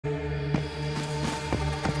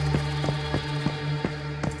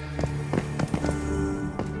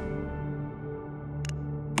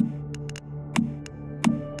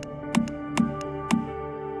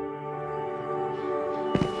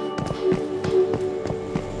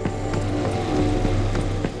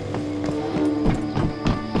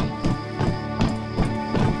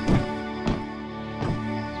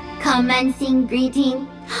Commencing greeting.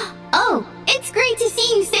 Oh, it's great to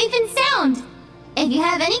see you safe and sound! If you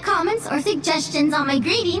have any comments or suggestions on my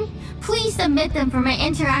greeting, please submit them for my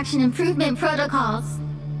interaction improvement protocols.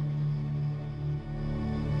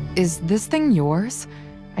 Is this thing yours?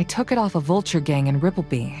 I took it off a vulture gang in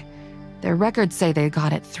Rippleby. Their records say they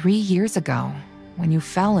got it 3 years ago, when you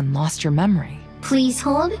fell and lost your memory. Please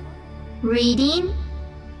hold. Reading.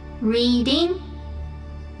 Reading.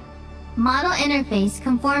 Model interface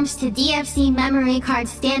conforms to DFC memory card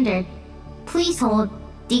standard. Please hold.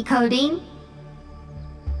 Decoding.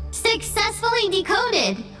 Successfully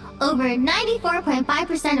decoded! Over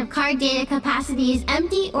 94.5% of card data capacity is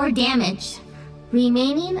empty or damaged.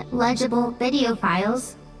 Remaining legible video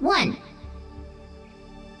files, 1.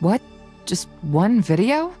 What? Just one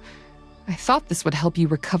video? I thought this would help you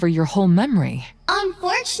recover your whole memory.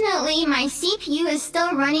 Unfortunately, my CPU is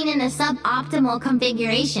still running in a suboptimal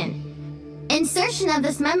configuration. Insertion of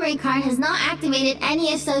this memory card has not activated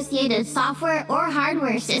any associated software or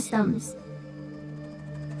hardware systems.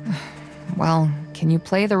 Well, can you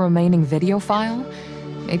play the remaining video file?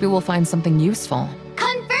 Maybe we'll find something useful.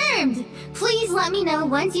 Confirmed! Please let me know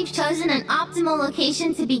once you've chosen an optimal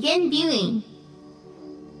location to begin viewing.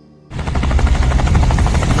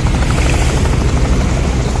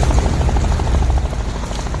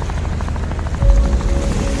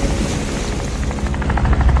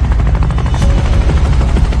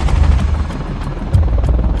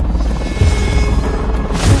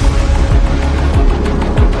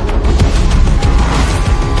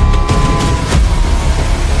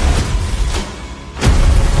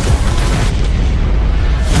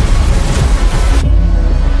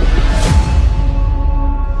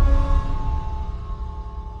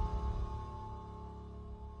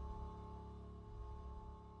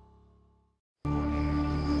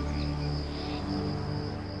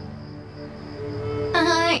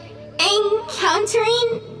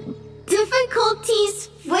 Encountering difficulties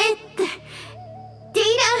with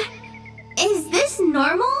data. Is this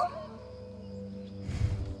normal?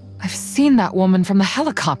 I've seen that woman from the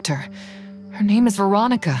helicopter. Her name is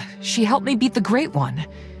Veronica. She helped me beat the Great One.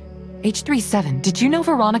 H37, did you know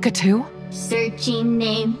Veronica too? Searching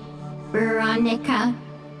name. Veronica.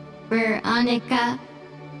 Veronica.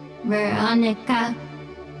 Veronica.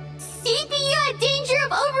 CPU at danger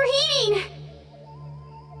of overheating!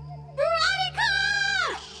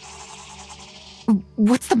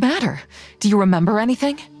 What's the matter? Do you remember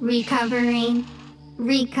anything? Recovering.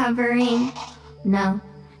 Recovering. No.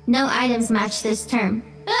 No items match this term.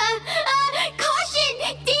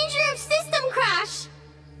 Caution! Danger of system crash!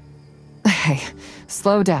 Hey,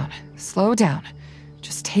 slow down. Slow down.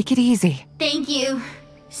 Just take it easy. Thank you.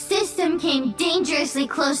 System came dangerously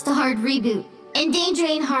close to hard reboot,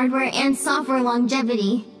 endangering hardware and software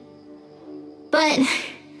longevity. But...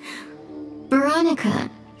 Veronica...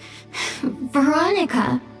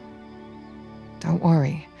 Veronica... Don't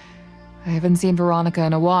worry. I haven't seen Veronica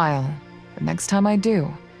in a while, but next time I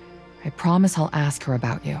do, I promise I'll ask her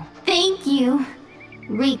about you. Thank you.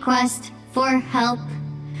 Request for help.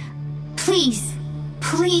 Please,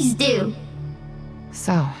 please do.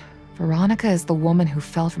 So, Veronica is the woman who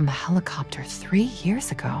fell from the helicopter 3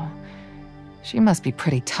 years ago. She must be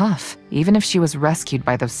pretty tough, even if she was rescued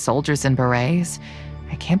by those soldiers in berets.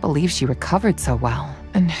 I can't believe she recovered so well.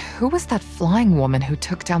 And who was that flying woman who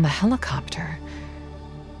took down the helicopter?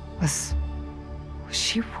 Was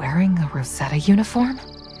she wearing a Rosetta uniform?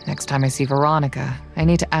 Next time I see Veronica, I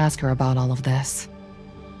need to ask her about all of this.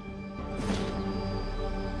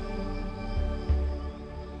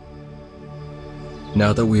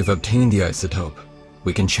 Now that we've obtained the isotope,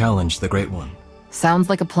 we can challenge the Great One. Sounds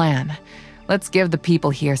like a plan. Let's give the people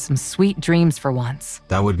here some sweet dreams for once.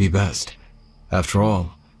 That would be best. After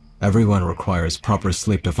all, everyone requires proper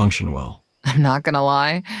sleep to function well. I'm not gonna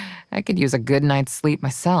lie, I could use a good night's sleep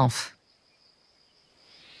myself.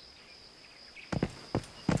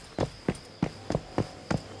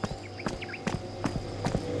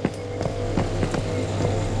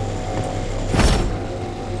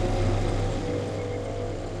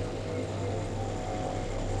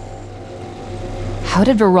 How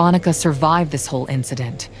did Veronica survive this whole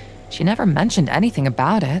incident? She never mentioned anything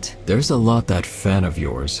about it. There's a lot that fan of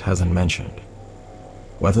yours hasn't mentioned.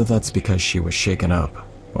 Whether that's because she was shaken up,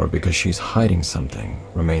 or because she's hiding something,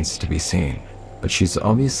 remains to be seen. But she's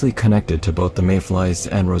obviously connected to both the Mayflies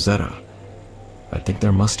and Rosetta. I think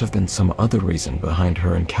there must have been some other reason behind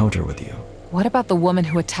her encounter with you. What about the woman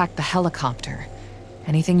who attacked the helicopter?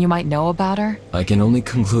 Anything you might know about her? I can only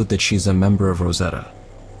conclude that she's a member of Rosetta,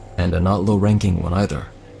 and a not low-ranking one either.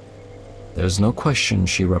 There's no question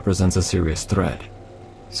she represents a serious threat,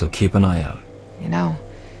 so keep an eye out. You know,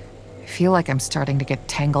 feel like I'm starting to get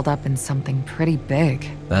tangled up in something pretty big.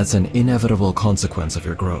 That's an inevitable consequence of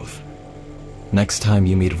your growth. Next time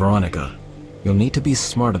you meet Veronica, you'll need to be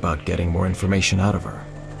smart about getting more information out of her.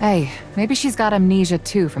 Hey, maybe she's got amnesia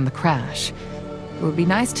too from the crash. It would be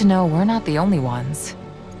nice to know we're not the only ones.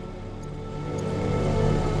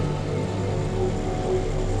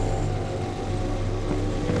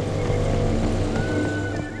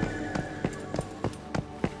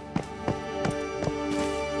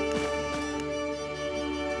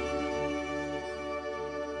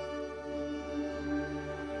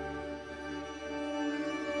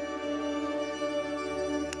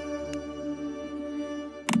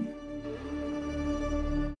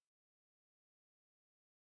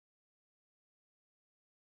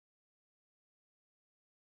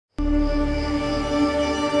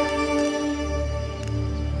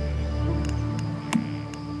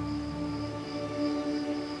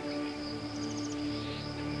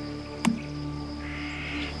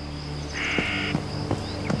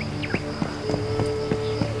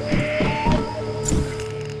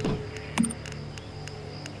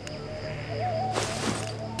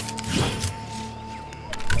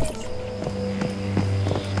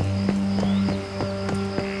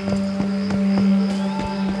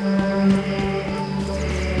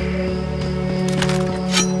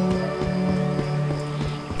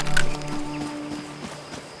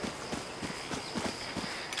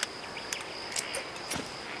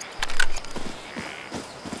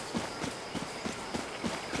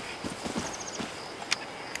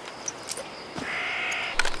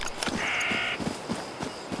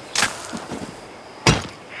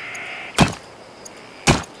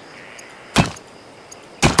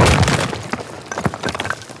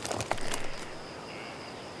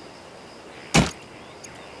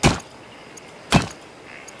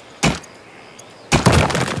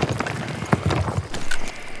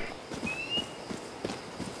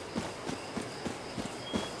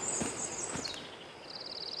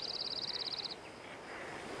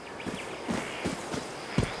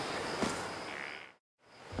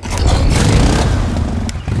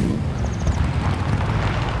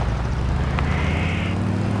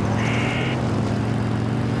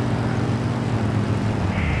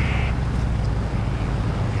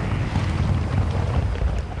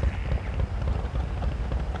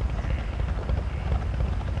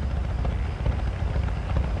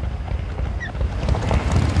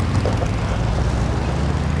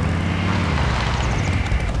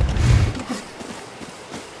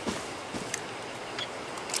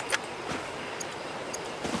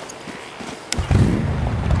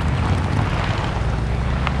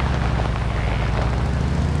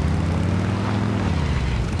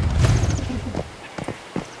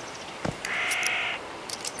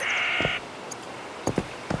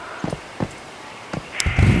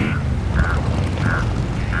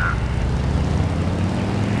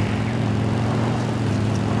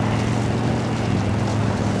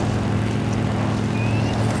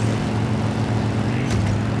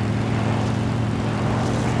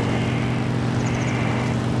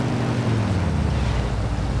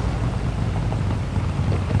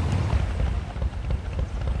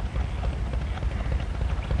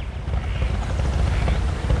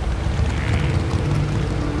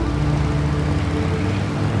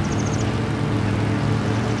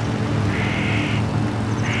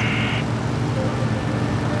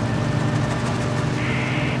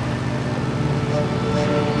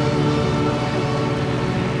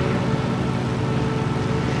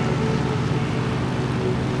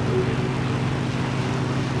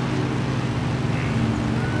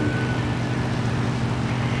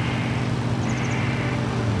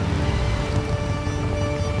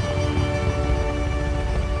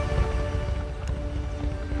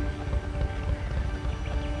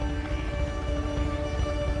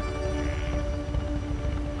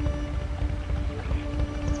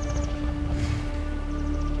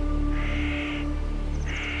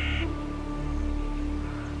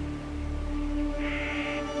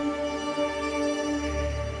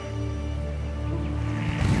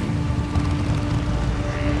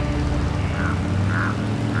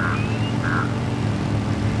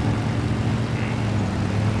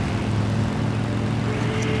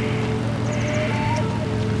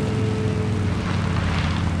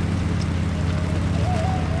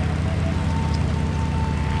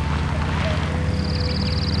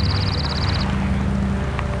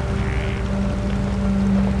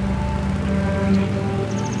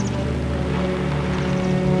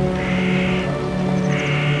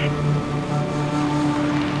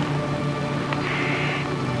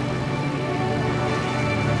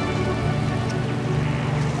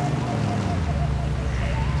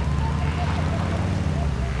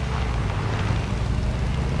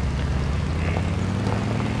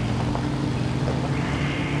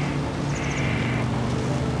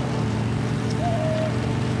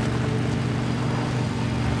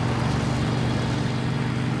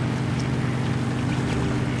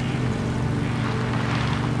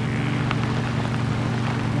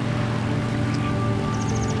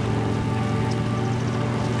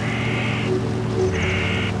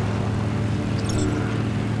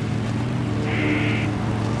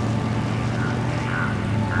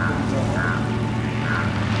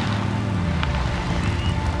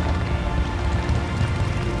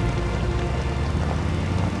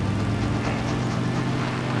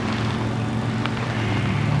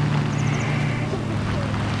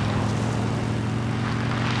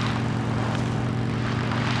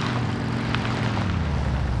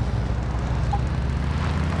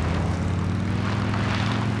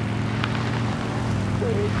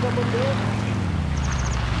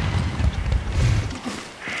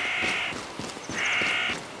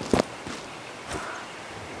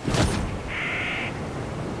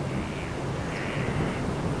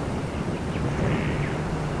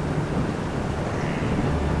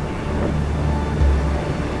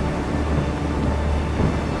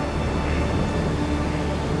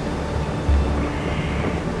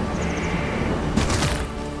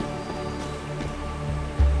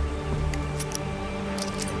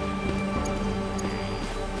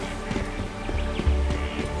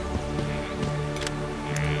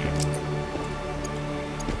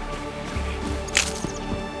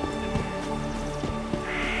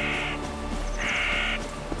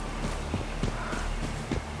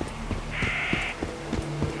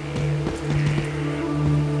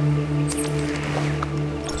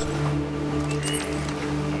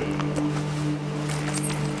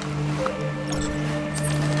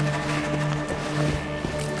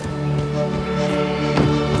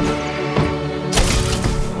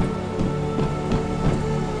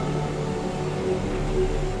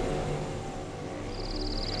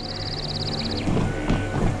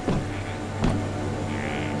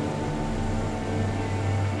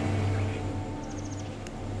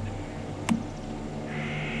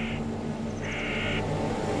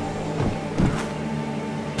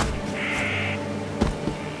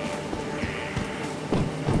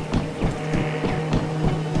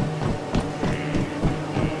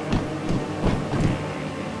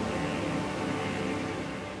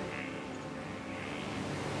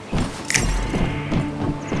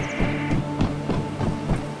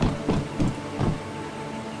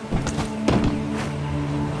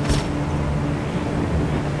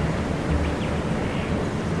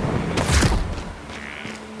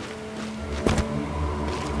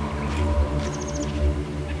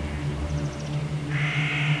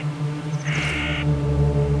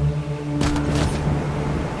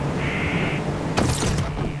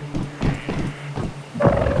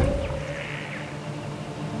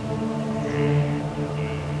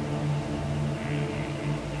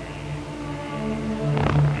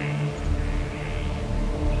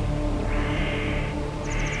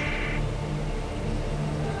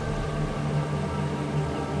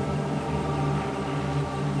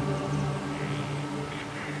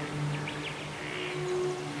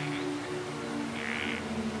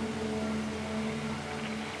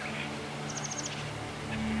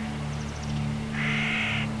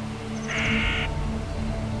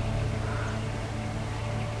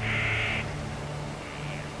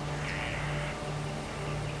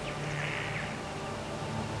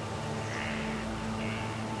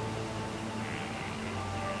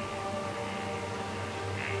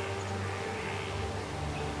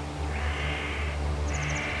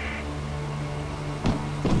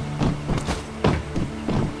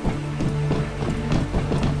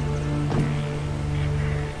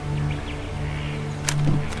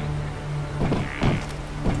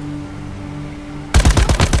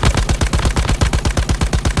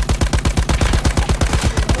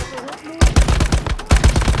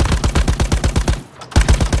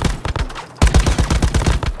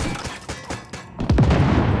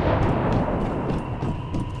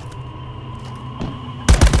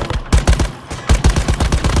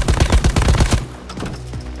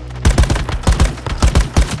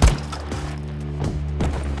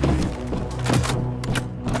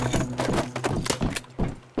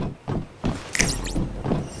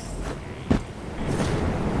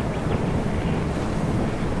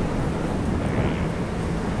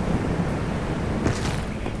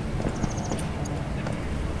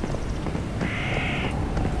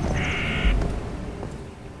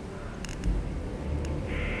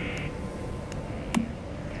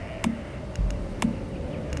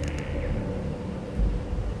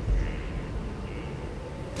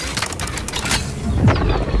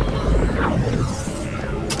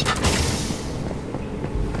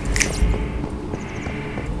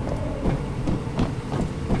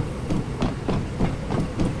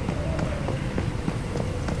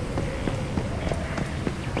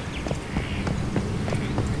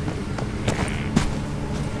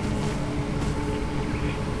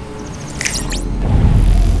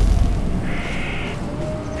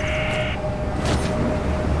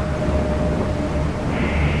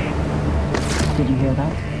 Did you hear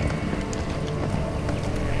that?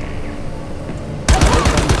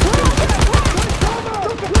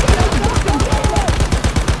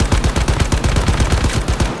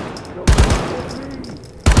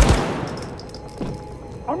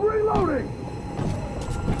 I'm reloading!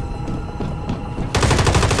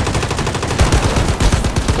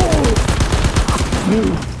 Knew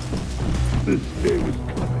this day was coming.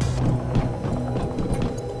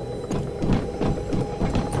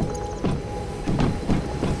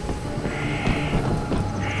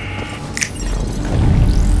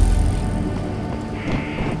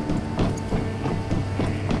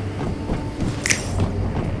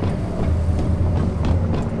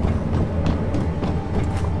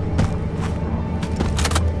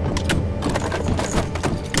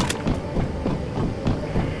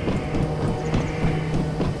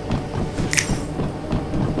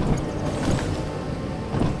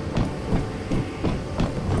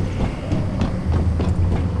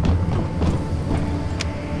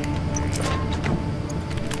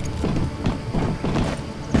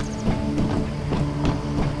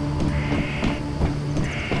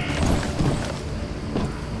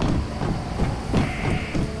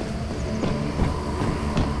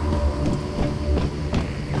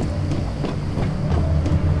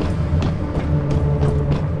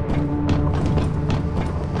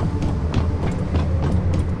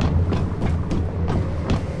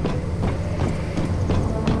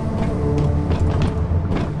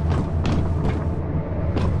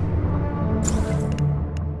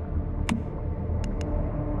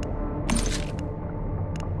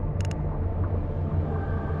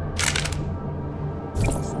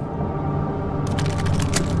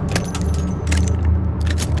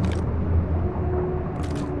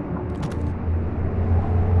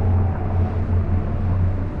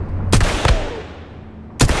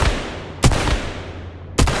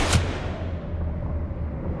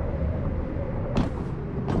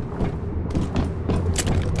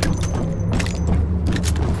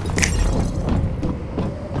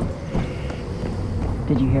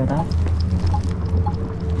 Did you hear that?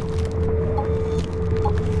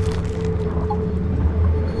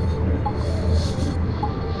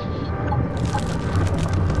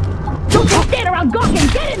 Don't stand around gawking!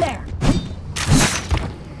 Get in there!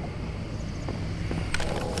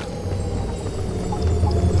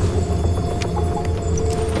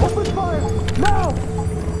 Open fire! Now!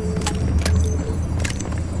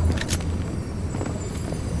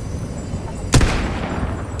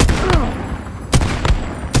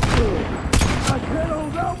 I can't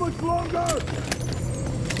hold out much longer!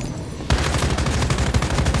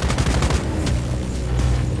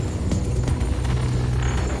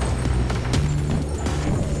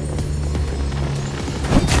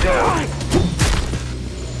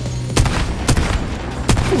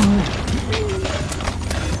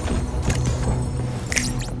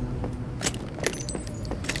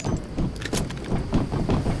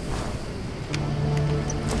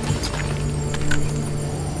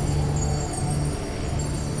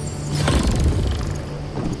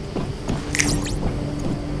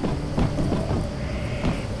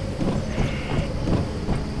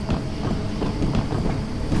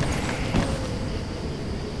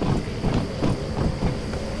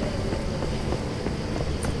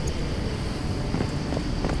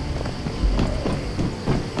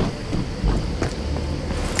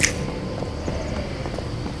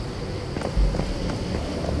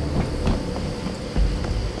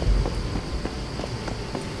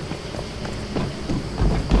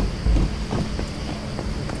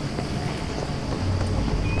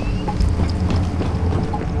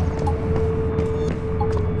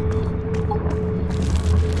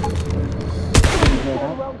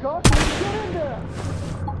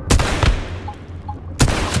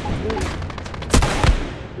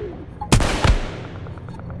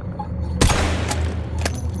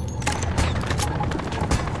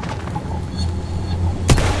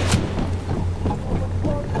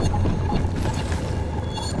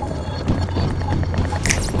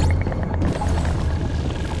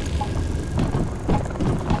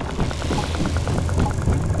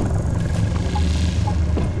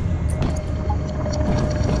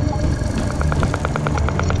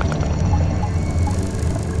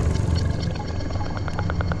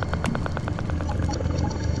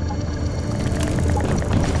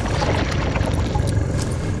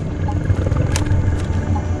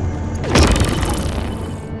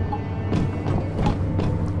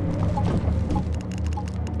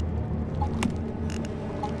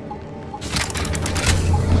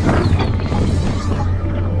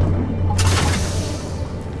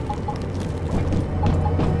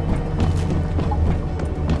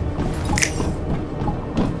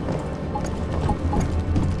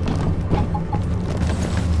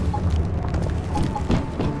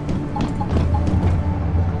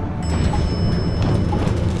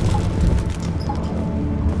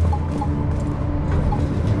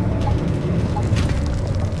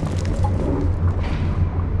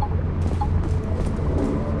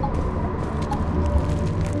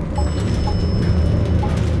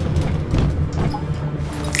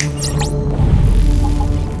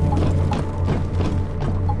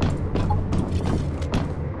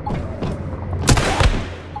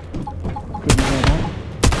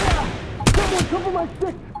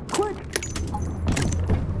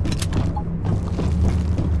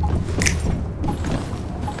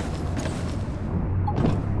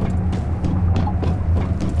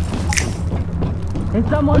 Is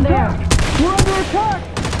someone there? We're under attack!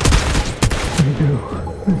 I knew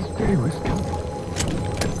this day was coming.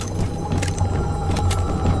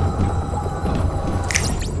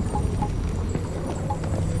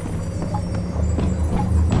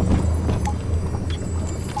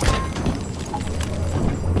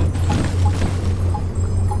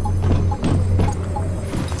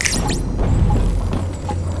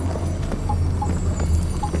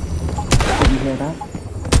 Did you hear that?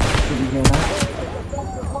 Did you hear that?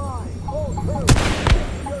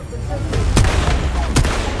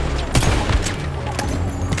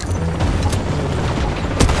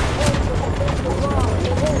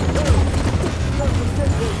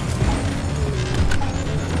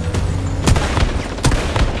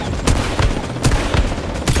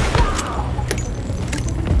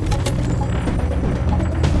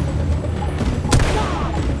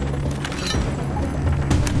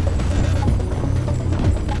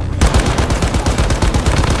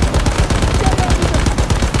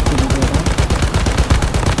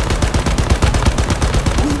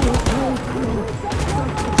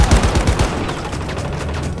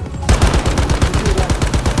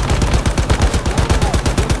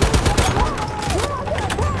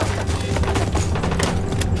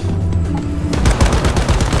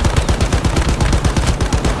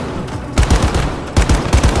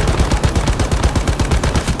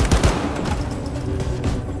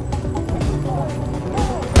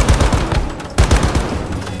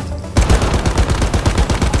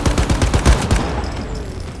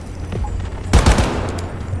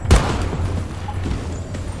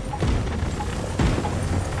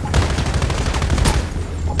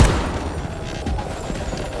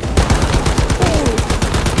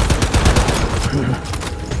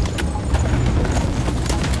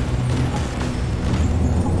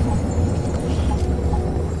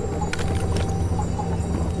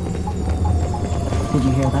 Did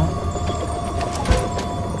you hear that?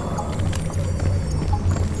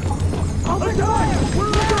 I'm dying! We're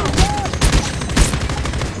under attack!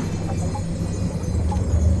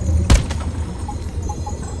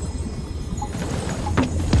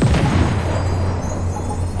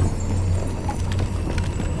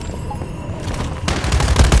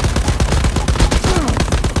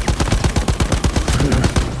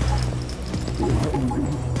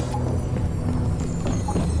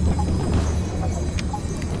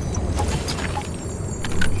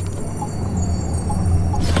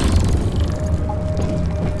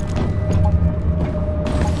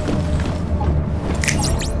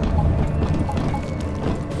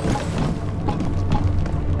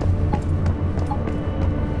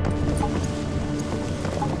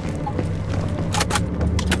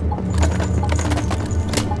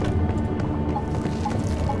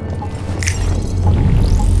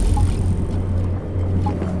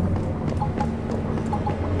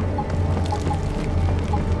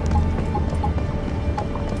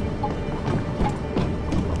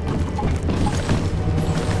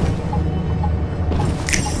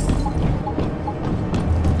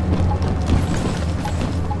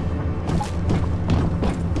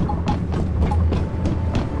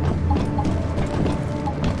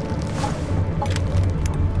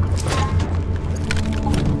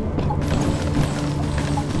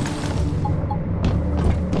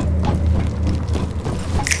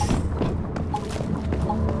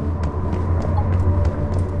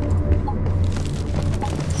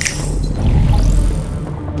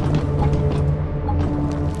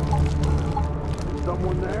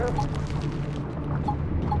 Someone there?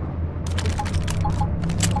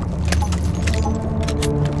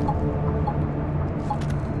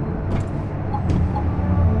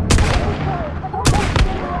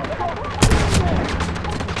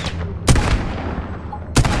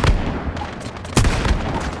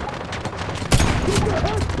 Keep your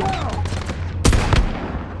heads down!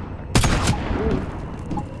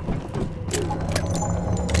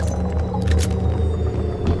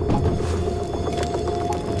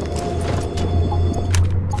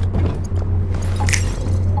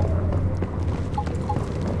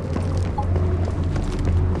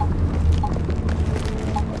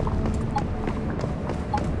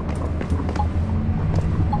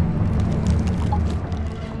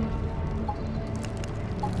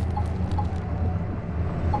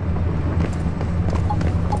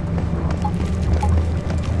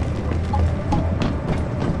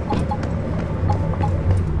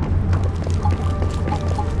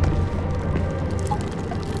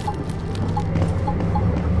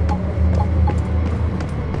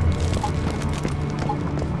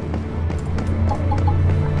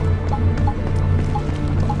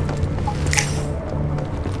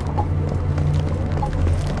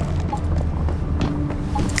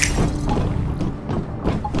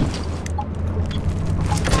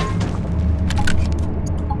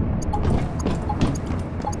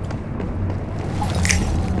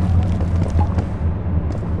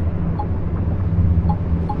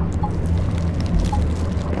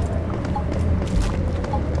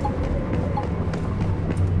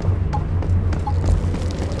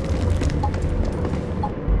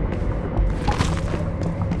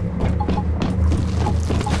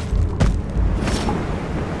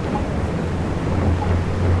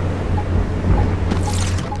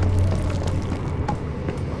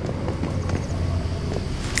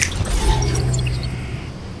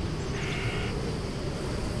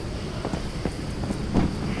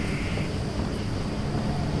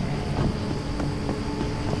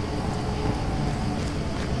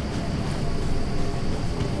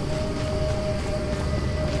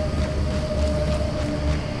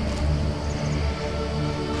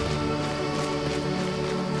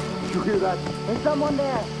 hear that? There's someone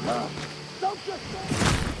there. Don't just...